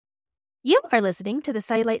You are listening to the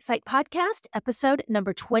Cellulite Site Podcast, episode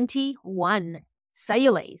number 21,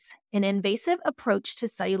 Cellulaze, an invasive approach to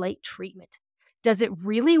cellulite treatment. Does it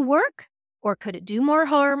really work, or could it do more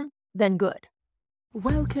harm than good?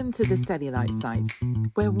 Welcome to the Cellulite Site,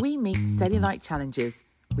 where we meet cellulite challenges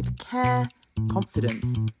with care,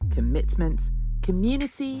 confidence, commitment,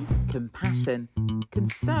 community, compassion,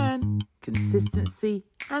 concern, consistency,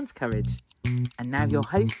 and courage. And now your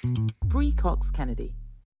host, Bree Cox Kennedy.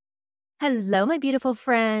 Hello, my beautiful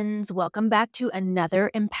friends. Welcome back to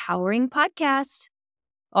another empowering podcast.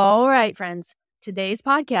 All right, friends. Today's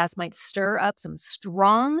podcast might stir up some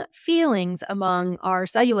strong feelings among our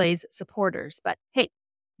Cellulaze supporters, but hey,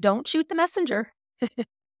 don't shoot the messenger.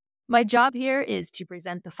 My job here is to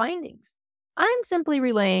present the findings. I'm simply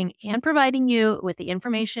relaying and providing you with the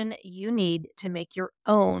information you need to make your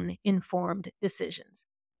own informed decisions.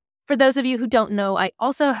 For those of you who don't know, I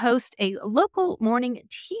also host a local morning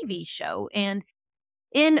TV show, and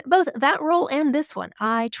in both that role and this one,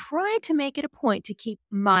 I try to make it a point to keep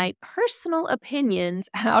my personal opinions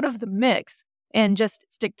out of the mix and just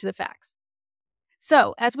stick to the facts.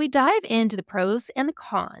 So, as we dive into the pros and the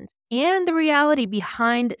cons and the reality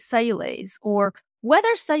behind Cellulaze, or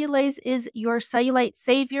whether Cellulaze is your cellulite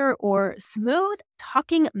savior or smooth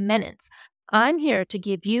talking menace, I'm here to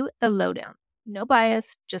give you the lowdown. No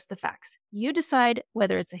bias, just the facts. You decide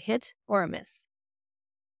whether it's a hit or a miss.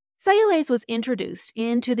 Cellulaze was introduced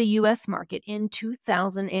into the U.S. market in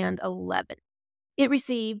 2011. It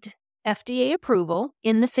received FDA approval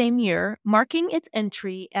in the same year, marking its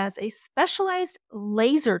entry as a specialized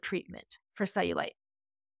laser treatment for cellulite.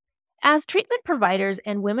 As treatment providers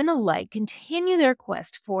and women alike continue their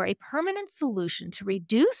quest for a permanent solution to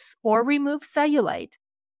reduce or remove cellulite,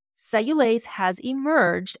 Cellulaze has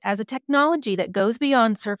emerged as a technology that goes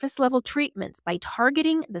beyond surface-level treatments by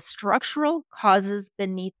targeting the structural causes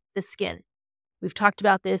beneath the skin. We've talked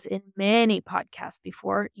about this in many podcasts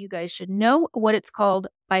before. You guys should know what it's called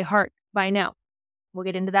by heart by now. We'll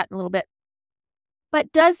get into that in a little bit.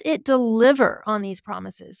 But does it deliver on these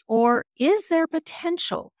promises, or is there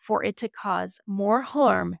potential for it to cause more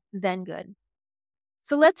harm than good?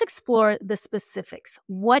 So let's explore the specifics.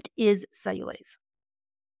 What is Cellulaze?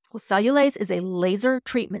 Well, Cellulaze is a laser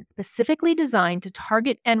treatment specifically designed to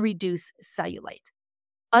target and reduce cellulite.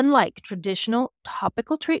 Unlike traditional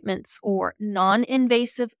topical treatments or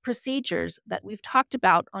non-invasive procedures that we've talked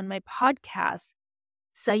about on my podcast,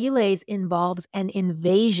 Cellulaze involves an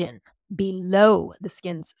invasion below the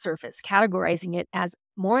skin's surface, categorizing it as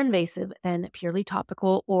more invasive than purely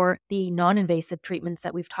topical or the non-invasive treatments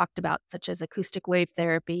that we've talked about, such as acoustic wave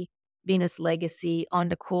therapy, Venus Legacy,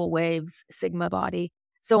 Onda Cool Waves, Sigma Body,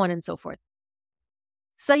 so on and so forth.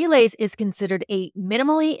 Cellulaze is considered a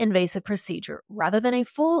minimally invasive procedure rather than a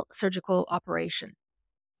full surgical operation.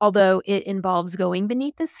 Although it involves going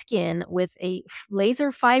beneath the skin with a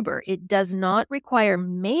laser fiber, it does not require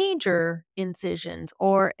major incisions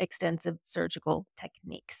or extensive surgical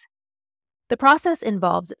techniques. The process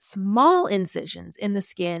involves small incisions in the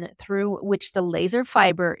skin through which the laser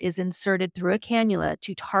fiber is inserted through a cannula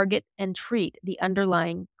to target and treat the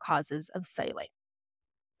underlying causes of cellulite.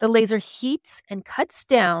 The laser heats and cuts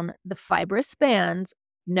down the fibrous bands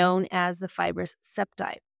known as the fibrous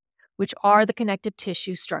septi, which are the connective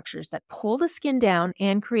tissue structures that pull the skin down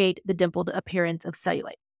and create the dimpled appearance of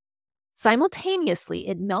cellulite. Simultaneously,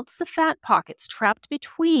 it melts the fat pockets trapped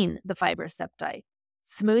between the fibrous septi,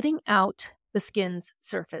 smoothing out the skin's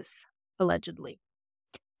surface, allegedly.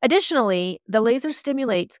 Additionally, the laser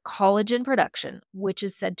stimulates collagen production, which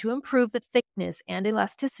is said to improve the thickness and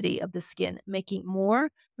elasticity of the skin, making it more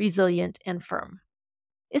resilient and firm.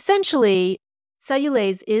 Essentially,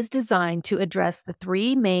 Cellulaze is designed to address the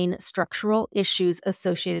three main structural issues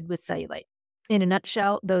associated with cellulite. In a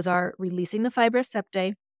nutshell, those are releasing the fibrous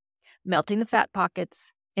septae, melting the fat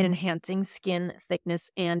pockets, and enhancing skin thickness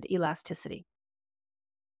and elasticity.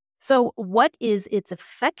 So, what is its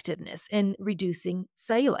effectiveness in reducing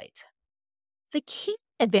cellulite? The key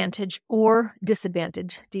advantage or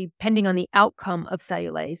disadvantage, depending on the outcome of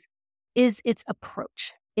Cellulaze, is its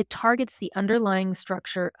approach. It targets the underlying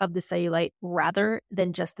structure of the cellulite rather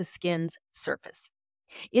than just the skin's surface.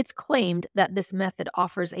 It's claimed that this method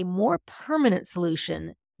offers a more permanent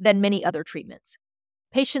solution than many other treatments.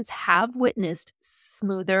 Patients have witnessed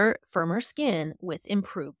smoother, firmer skin with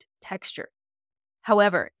improved texture.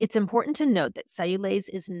 However, it's important to note that Cellulaze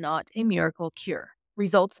is not a miracle cure.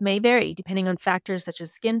 Results may vary depending on factors such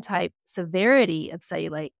as skin type, severity of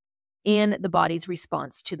cellulite, and the body's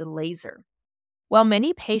response to the laser. While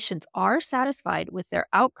many patients are satisfied with their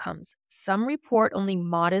outcomes, some report only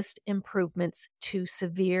modest improvements to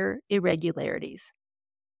severe irregularities.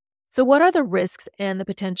 So, what are the risks and the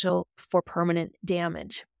potential for permanent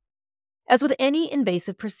damage? As with any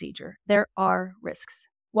invasive procedure, there are risks.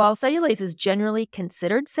 While cellulase is generally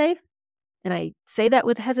considered safe, and I say that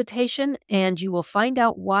with hesitation, and you will find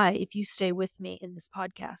out why if you stay with me in this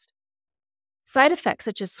podcast. Side effects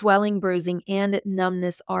such as swelling, bruising, and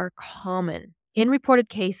numbness are common. In reported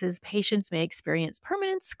cases, patients may experience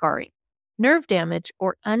permanent scarring, nerve damage,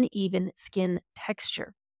 or uneven skin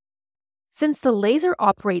texture. Since the laser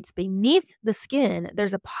operates beneath the skin,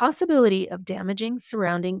 there's a possibility of damaging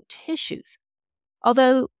surrounding tissues.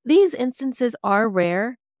 Although these instances are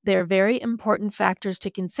rare, they're very important factors to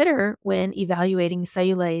consider when evaluating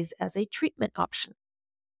Cellulaze as a treatment option.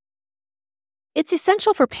 It's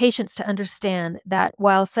essential for patients to understand that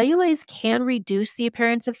while Cellulaze can reduce the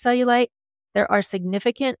appearance of cellulite, there are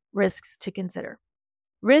significant risks to consider.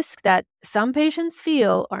 Risks that some patients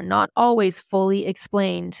feel are not always fully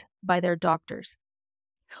explained by their doctors.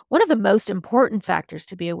 One of the most important factors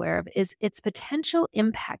to be aware of is its potential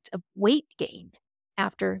impact of weight gain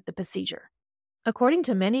after the procedure. According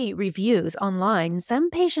to many reviews online,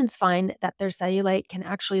 some patients find that their cellulite can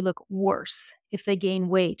actually look worse if they gain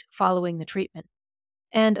weight following the treatment.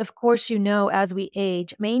 And of course, as we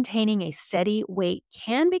age, maintaining a steady weight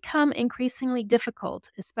can become increasingly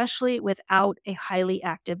difficult, especially without a highly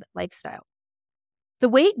active lifestyle. The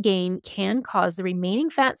weight gain can cause the remaining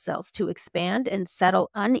fat cells to expand and settle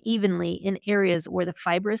unevenly in areas where the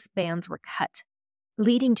fibrous bands were cut,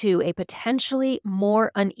 leading to a potentially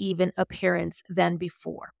more uneven appearance than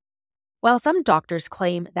before. While some doctors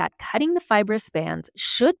claim that cutting the fibrous bands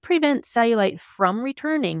should prevent cellulite from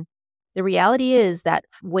returning, the reality is that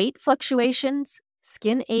weight fluctuations,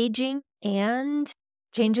 skin aging, and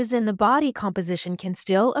changes in the body composition can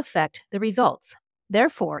still affect the results.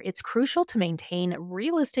 Therefore, it's crucial to maintain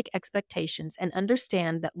realistic expectations and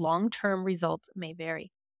understand that long-term results may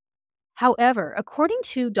vary. However, according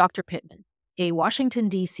to Dr. Pittman, a Washington,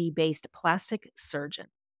 D.C. based plastic surgeon,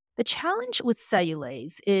 the challenge with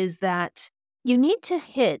Cellulaze is that you need to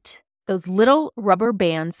hit those little rubber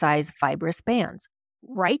band size fibrous bands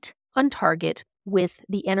right on target with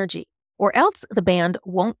the energy, or else the band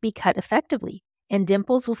won't be cut effectively and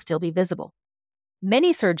dimples will still be visible.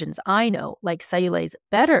 Many surgeons I know like Cellulaze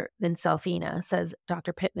better than Selfina, says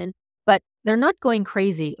Dr. Pittman, but they're not going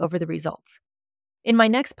crazy over the results. In my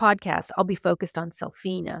next podcast, I'll be focused on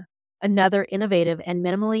Selfina, another innovative and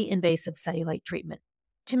minimally invasive cellulite treatment.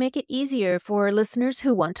 To make it easier for listeners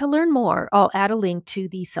who want to learn more, I'll add a link to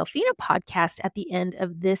the Selfina podcast at the end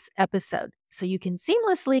of this episode, so you can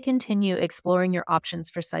seamlessly continue exploring your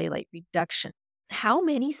options for cellulite reduction. How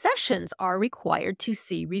many sessions are required to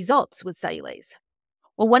see results with Cellulaze?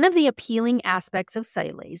 Well, one of the appealing aspects of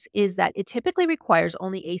Cellulaze is that it typically requires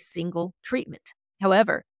only a single treatment.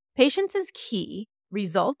 However, patience is key.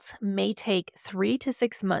 Results may take 3 to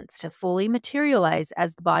 6 months to fully materialize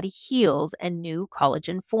as the body heals and new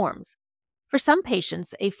collagen forms. For some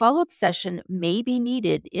patients, a follow-up session may be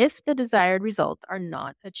needed if the desired results are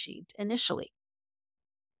not achieved initially.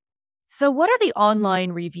 So, what are the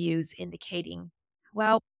online reviews indicating?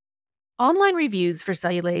 Well, online reviews for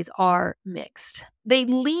Cellulaze are mixed. They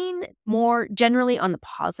lean more generally on the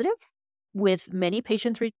positive, with many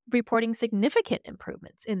patients reporting significant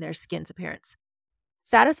improvements in their skin's appearance.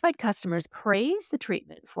 Satisfied customers praise the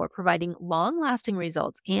treatment for providing long-lasting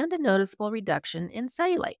results and a noticeable reduction in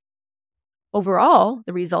cellulite. Overall,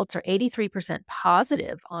 the results are 83%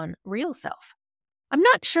 positive on RealSelf. I'm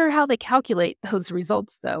not sure how they calculate those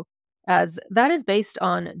results, though, as that is based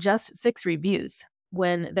on just 6 reviews,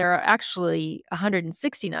 when there are actually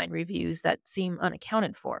 169 reviews that seem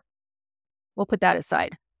unaccounted for. We'll put that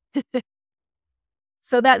aside.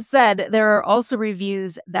 So that said, there are also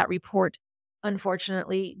reviews that report,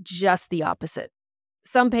 unfortunately, just the opposite.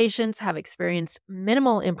 Some patients have experienced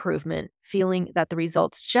minimal improvement, feeling that the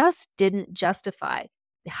results just didn't justify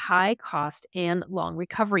the high cost and long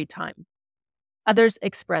recovery time. Others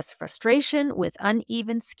express frustration with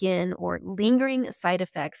uneven skin or lingering side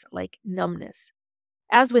effects like numbness.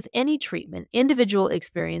 As with any treatment, individual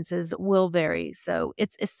experiences will vary, so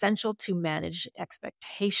it's essential to manage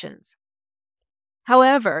expectations.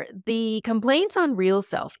 However, the complaints on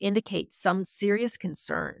RealSelf indicate some serious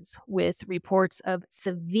concerns, with reports of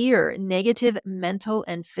severe negative mental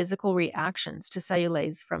and physical reactions to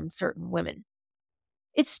Cellulaze from certain women.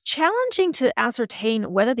 It's challenging to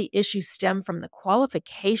ascertain whether the issues stem from the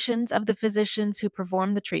qualifications of the physicians who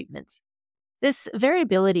perform the treatments. This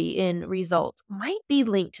variability in results might be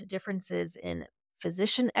linked to differences in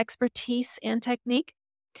physician expertise and technique,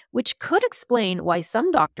 which could explain why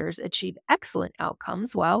some doctors achieve excellent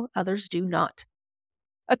outcomes while others do not.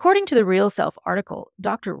 According to the Real Self article,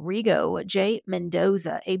 Dr. Rigo J.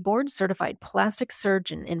 Mendoza, a board-certified plastic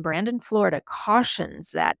surgeon in Brandon, Florida,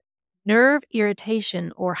 cautions that nerve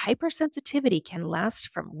irritation or hypersensitivity can last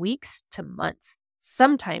from weeks to months,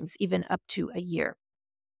 sometimes even up to a year.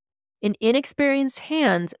 In inexperienced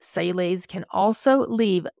hands, Cellulaze can also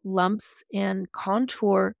leave lumps and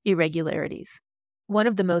contour irregularities. One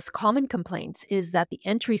of the most common complaints is that the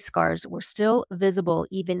entry scars were still visible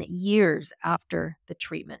even years after the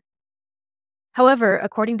treatment. However,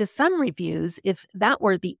 according to some reviews, if that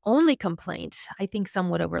were the only complaint, I think some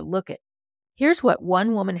would overlook it. Here's what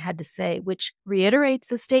one woman had to say, which reiterates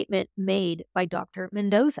the statement made by Dr.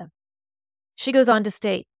 Mendoza. She goes on to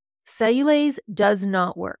state, "Cellulase does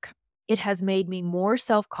not work. It has made me more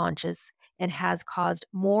self-conscious and has caused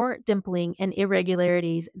more dimpling and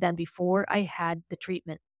irregularities than before I had the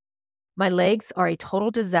treatment. My legs are a total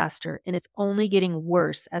disaster, and it's only getting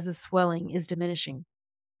worse as the swelling is diminishing.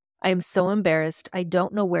 I am so embarrassed, I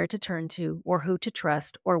don't know where to turn to or who to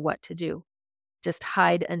trust or what to do. Just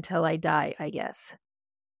hide until I die, I guess."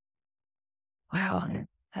 Wow,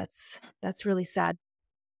 that's really sad.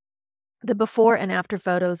 The before and after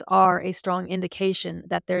photos are a strong indication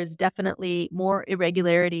that there is definitely more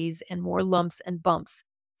irregularities and more lumps and bumps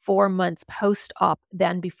 4 months post-op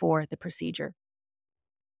than before the procedure.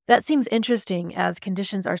 That seems interesting as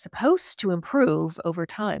conditions are supposed to improve over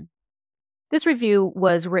time. This review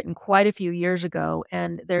was written quite a few years ago,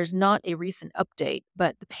 and there's not a recent update,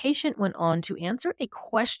 but the patient went on to answer a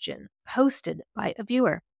question posted by a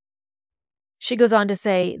viewer. She goes on to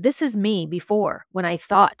say, "This is me before, when I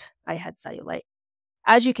thought I had cellulite.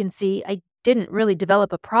 As you can see, I didn't really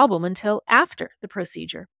develop a problem until after the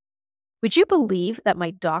procedure. Would you believe that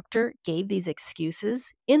my doctor gave these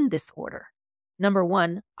excuses in this order? Number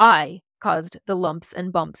 1, I caused the lumps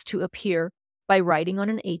and bumps to appear by riding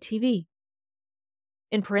on an ATV."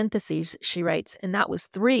 In parentheses, she writes, "And that was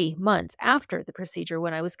 3 months after the procedure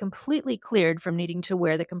when I was completely cleared from needing to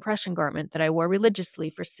wear the compression garment that I wore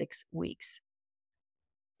religiously for 6 weeks.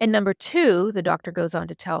 And number 2, the doctor goes on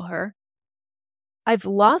to tell her, I've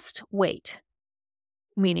lost weight,"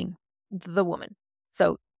 meaning the woman.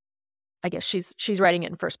 So I guess she's writing it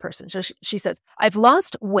in first person. So she says, "I've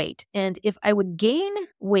lost weight, and if I would gain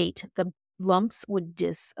weight, the lumps would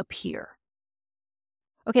disappear."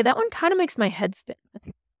 Okay, that one kind of makes my head spin.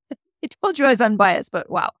 I told you I was unbiased, but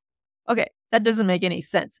wow. Okay, that doesn't make any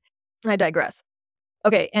sense. I digress.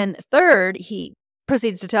 Okay, and third, he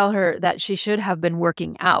proceeds to tell her that she should have been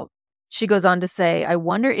working out. She goes on to say, "I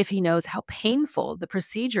wonder if he knows how painful the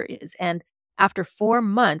procedure is, and after 4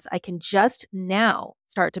 months, I can just now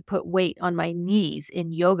start to put weight on my knees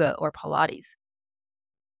in yoga or Pilates."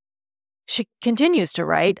 She continues to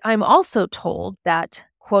write, "I'm also told that,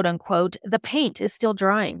 quote unquote, the paint is still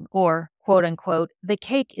drying, or quote unquote, the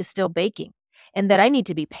cake is still baking, and that I need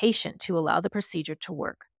to be patient to allow the procedure to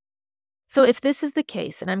work. So if this is the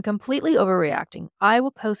case and I'm completely overreacting, I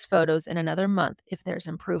will post photos in another month if there's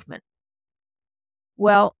improvement."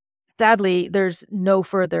 Well, sadly, there's no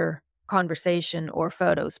further conversation or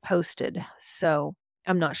photos posted, so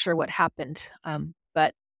I'm not sure what happened.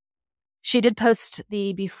 But she did post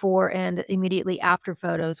the before and immediately after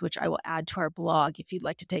photos, which I will add to our blog if you'd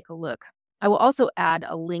like to take a look. I will also add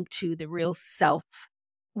a link to the Real Self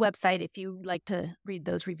website if you'd like to read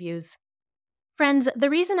those reviews. Friends, the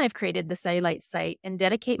reason I've created the Cellulite site and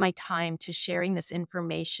dedicate my time to sharing this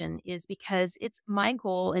information is because it's my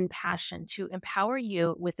goal and passion to empower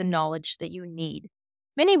you with the knowledge that you need.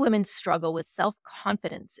 Many women struggle with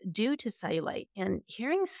self-confidence due to cellulite, and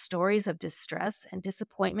hearing stories of distress and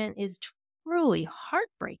disappointment is truly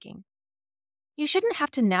heartbreaking. You shouldn't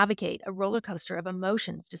have to navigate a roller coaster of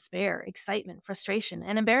emotions, despair, excitement, frustration,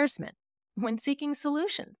 and embarrassment when seeking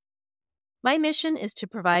solutions. My mission is to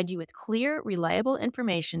provide you with clear, reliable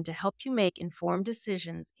information to help you make informed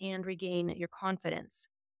decisions and regain your confidence.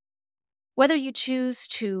 Whether you choose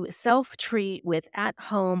to self-treat with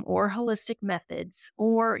at-home or holistic methods,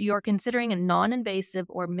 or you're considering a non-invasive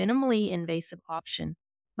or minimally invasive option,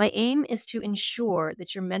 my aim is to ensure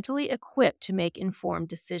that you're mentally equipped to make informed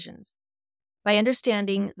decisions. By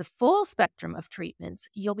understanding the full spectrum of treatments,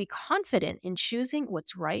 you'll be confident in choosing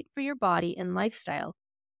what's right for your body and lifestyle,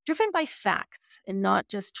 driven by facts and not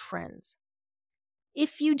just trends.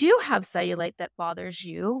 If you do have cellulite that bothers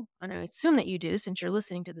you, and I assume that you do since you're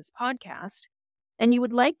listening to this podcast, and you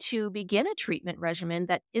would like to begin a treatment regimen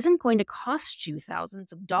that isn't going to cost you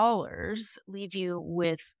thousands of dollars, leave you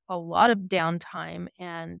with a lot of downtime,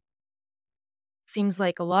 and seems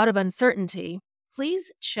like a lot of uncertainty,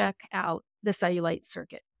 please check out the Cellulite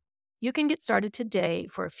Circuit. You can get started today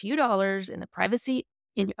for a few dollars in the privacy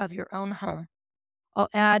of your own home. I'll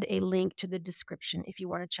add a link to the description if you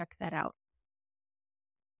want to check that out.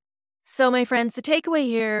 So, my friends, the takeaway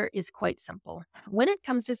here is quite simple. When it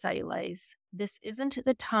comes to Cellulaze, this isn't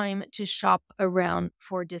the time to shop around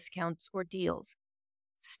for discounts or deals.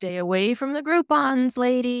 Stay away from the Groupons,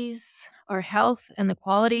 ladies. Our health and the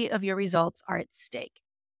quality of your results are at stake.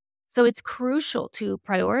 So it's crucial to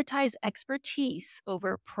prioritize expertise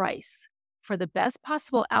over price for the best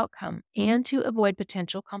possible outcome and to avoid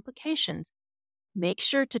potential complications. Make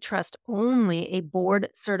sure to trust only a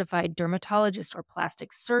board-certified dermatologist or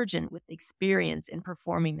plastic surgeon with experience in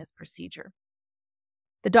performing this procedure.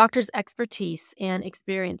 The doctor's expertise and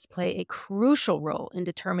experience play a crucial role in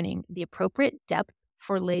determining the appropriate depth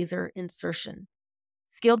for laser insertion.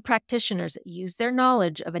 Skilled practitioners use their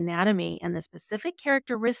knowledge of anatomy and the specific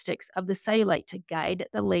characteristics of the cellulite to guide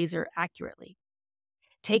the laser accurately.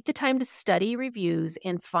 Take the time to study reviews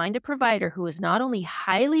and find a provider who is not only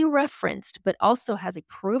highly referenced, but also has a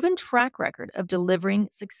proven track record of delivering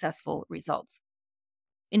successful results.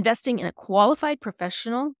 Investing in a qualified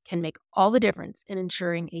professional can make all the difference in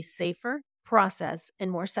ensuring a safer process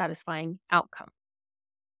and more satisfying outcome.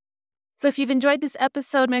 So if you've enjoyed this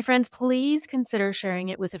episode, my friends, please consider sharing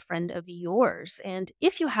it with a friend of yours. And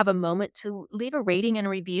if you have a moment to leave a rating and a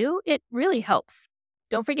review, it really helps.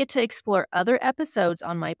 Don't forget to explore other episodes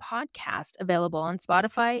on my podcast available on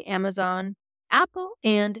Spotify, Amazon, Apple,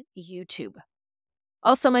 and YouTube.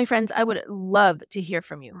 Also, my friends, I would love to hear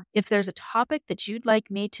from you. If there's a topic that you'd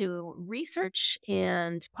like me to research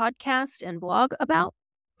and podcast and blog about,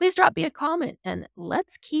 please drop me a comment and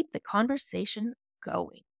let's keep the conversation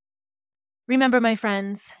going. Remember, my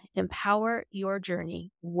friends, empower your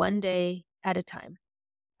journey one day at a time.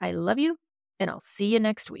 I love you, and I'll see you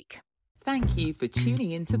next week. Thank you for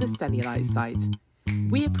tuning into the Cellulite site.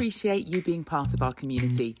 We appreciate you being part of our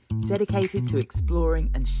community, dedicated to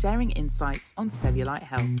exploring and sharing insights on cellulite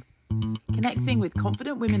health. Connecting with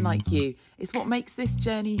confident women like you is what makes this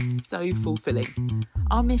journey so fulfilling.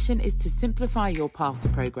 Our mission is to simplify your path to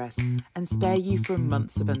progress and spare you from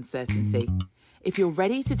months of uncertainty. If you're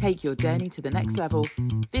ready to take your journey to the next level,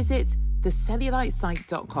 visit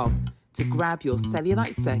thecellulitesite.com to grab your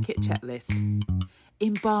cellulite circuit checklist.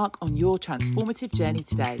 Embark on your transformative journey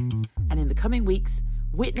today, and in the coming weeks,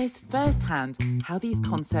 witness firsthand how these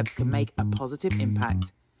concepts can make a positive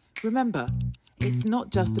impact. Remember, it's not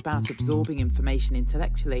just about absorbing information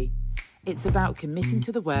intellectually, it's about committing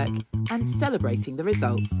to the work and celebrating the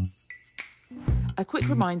results. A quick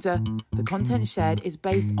reminder, the content shared is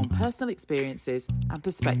based on personal experiences and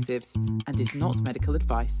perspectives and is not medical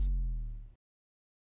advice.